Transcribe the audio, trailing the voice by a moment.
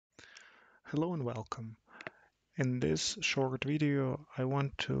Hello and welcome. In this short video, I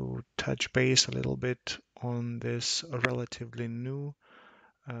want to touch base a little bit on this relatively new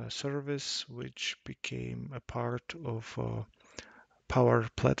service which became a part of Power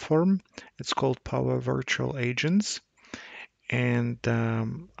Platform. It's called Power Virtual Agents, and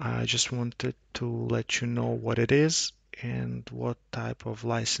I just wanted to let you know what it is and what type of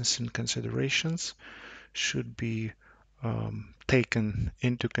licensing considerations should be taken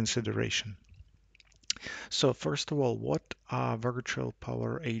into consideration. So first of all, what are virtual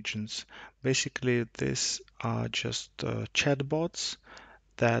power agents? Basically, these are just chatbots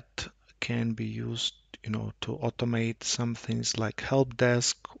that can be used, to automate some things like help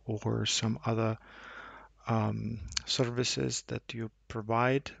desk or some other services that you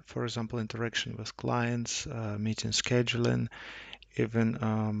provide. For example, interaction with clients, meeting scheduling,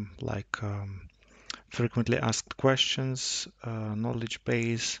 even frequently asked questions, knowledge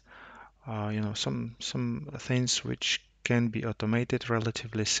base, some things which can be automated,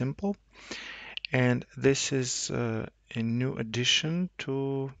 relatively simple. And this is a new addition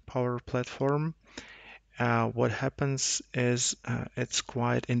to Power Platform. What happens is it's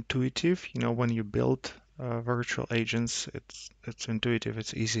quite intuitive. When you build virtual agents, it's intuitive,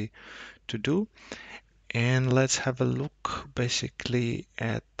 it's easy to do. And let's have a look basically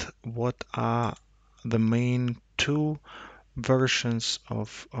at what are the main two versions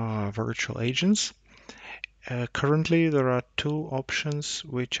of virtual agents. Currently, there are two options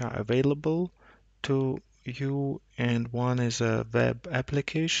which are available to you, and one is a web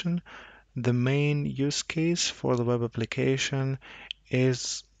application. The main use case for the web application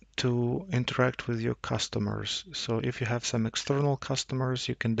is to interact with your customers. So if you have some external customers,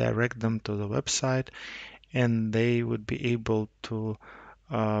 you can direct them to the website, and they would be able to,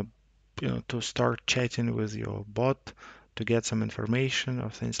 uh, to start chatting with your bot to get some information or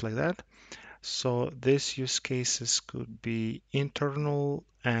things like that. So these use cases could be internal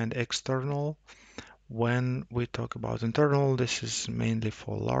and external. When we talk about internal, this is mainly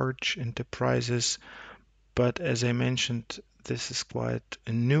for large enterprises. But as I mentioned, this is quite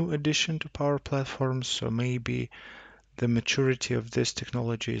a new addition to Power Platform, so maybe the maturity of this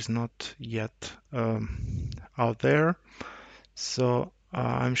technology is not yet out there. So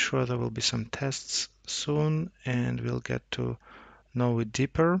I'm sure there will be some tests soon, and we'll get to know it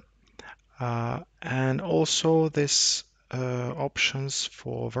deeper. And also this options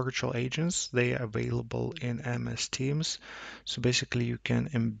for virtual agents, they are available in MS Teams. So basically you can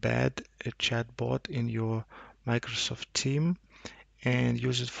embed a chatbot in your Microsoft team and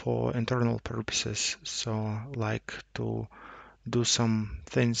use it for internal purposes. So like to do some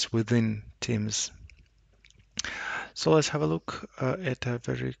things within Teams. So let's have a look at a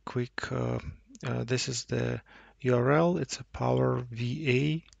very quick, this is the URL. It's a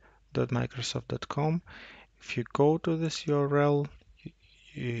powerva.microsoft.com. If you go to this URL,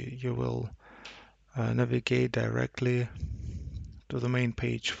 you will navigate directly to the main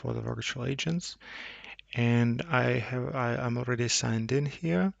page for the virtual agents. And I'm already signed in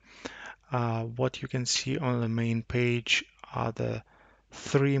here. What you can see on the main page are the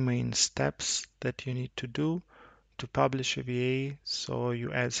three main steps that you need to do to publish a VA. So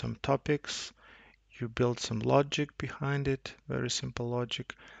you add some topics, you build some logic behind it, very simple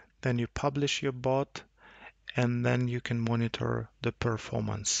logic. Then you publish your bot, and then you can monitor the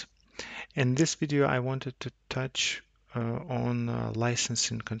performance. In this video, I wanted to touch on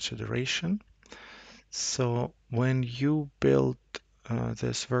licensing consideration. So when you build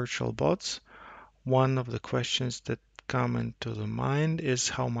this virtual bots, one of the questions that come into the mind is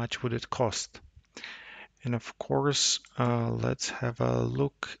how much would it cost? And of course, let's have a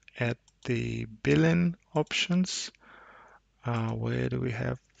look at the billing options. Where do we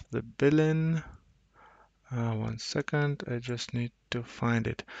have the billing? One second, I just need to find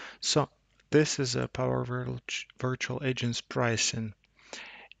it. So this is a Power Virtual Agents pricing.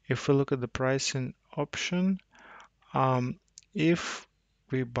 If we look at the pricing option, if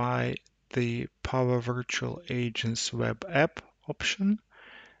we buy the Power Virtual Agents web app option,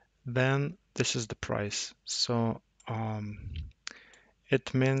 then this is the price. So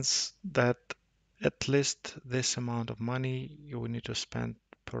it means that at least this amount of money you will need to spend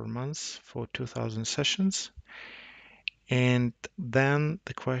per month for 2000 sessions. And then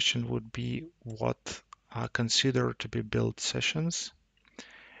the question would be what are considered to be build sessions.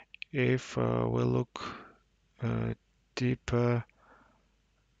 If we look deeper,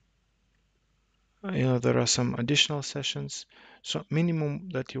 there are some additional sessions. So minimum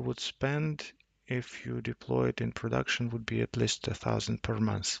that you would spend if you deploy it in production would be at least 1000 per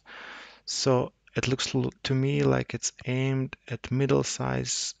month. So it looks to me like it's aimed at middle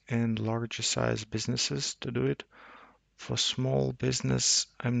size and larger size businesses to do it. For small business,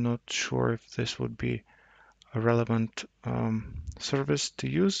 I'm not sure if this would be a relevant service to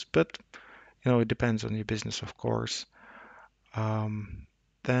use, but it depends on your business, of course. Um,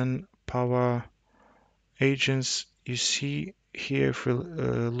 then Power Agents, you see here, if we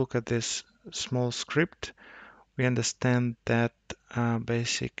look at this small script, we understand that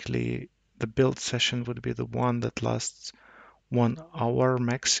basically the build session would be the one that lasts 1 hour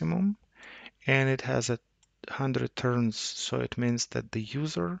maximum, and it has 100 turns, so it means that the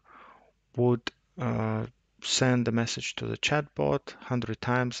user would uh, send a message to the chatbot 100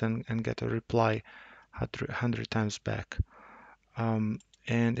 times and get a reply 100 times back.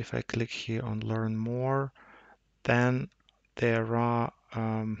 And if I click here on Learn More, then there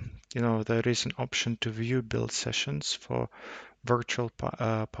is an option to view build sessions for virtual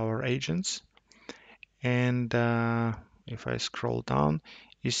Power Agents. And if I scroll down,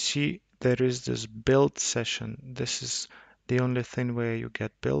 you see there is this build session. This is the only thing where you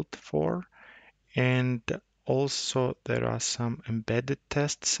get billed for. And also there are some embedded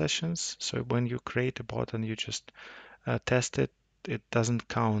test sessions. So when you create a bot and you just test it, it doesn't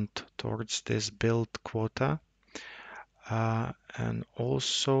count towards this build quota. And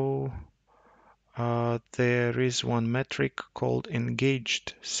also there is one metric called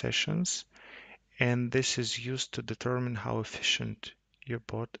engaged sessions, and this is used to determine how efficient your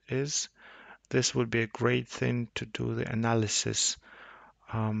bot is. This would be a great thing to do the analysis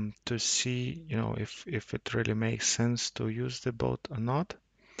to see, if it really makes sense to use the bot or not.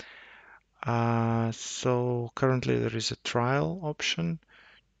 So currently there is a trial option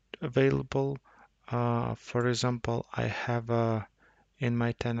available. For example, I have in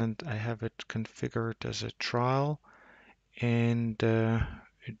my tenant, I have it configured as a trial, and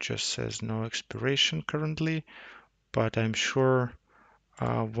it just says no expiration currently, but I'm sure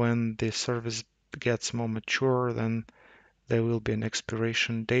when the service gets more mature, then there will be an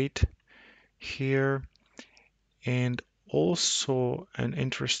expiration date here. And also an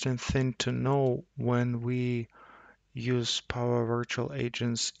interesting thing to know, when we use Power Virtual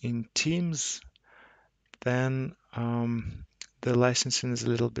Agents in Teams, then the licensing is a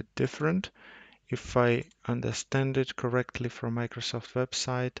little bit different. If I understand it correctly from Microsoft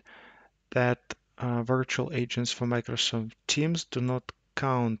website, that virtual agents for Microsoft Teams do not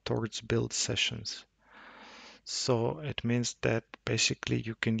count towards build sessions. So it means that basically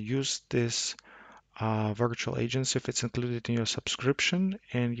you can use this virtual agents if it's included in your subscription,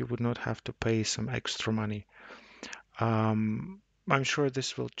 and you would not have to pay some extra money. I'm sure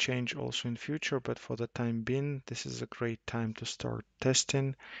this will change also in future, but for the time being, this is a great time to start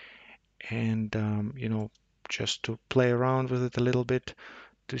testing and just to play around with it a little bit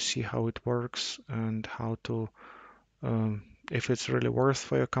to see how it works and how to if it's really worth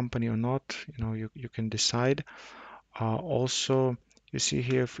for your company or not. You can decide. Also, you see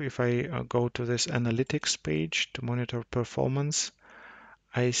here, if I go to this analytics page to monitor performance,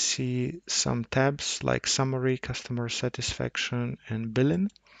 I see some tabs like summary, customer satisfaction, and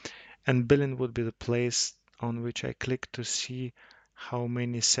billing. And billing would be the place on which I click to see how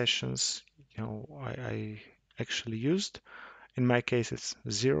many sessions I actually used. In my case, it's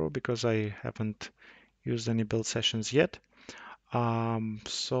 0 because I haven't used any build sessions yet.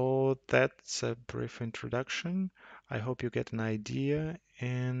 So that's a brief introduction. I hope you get an idea,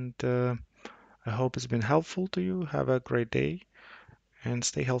 and I hope it's been helpful to you. Have a great day and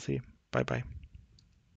stay healthy. Bye bye.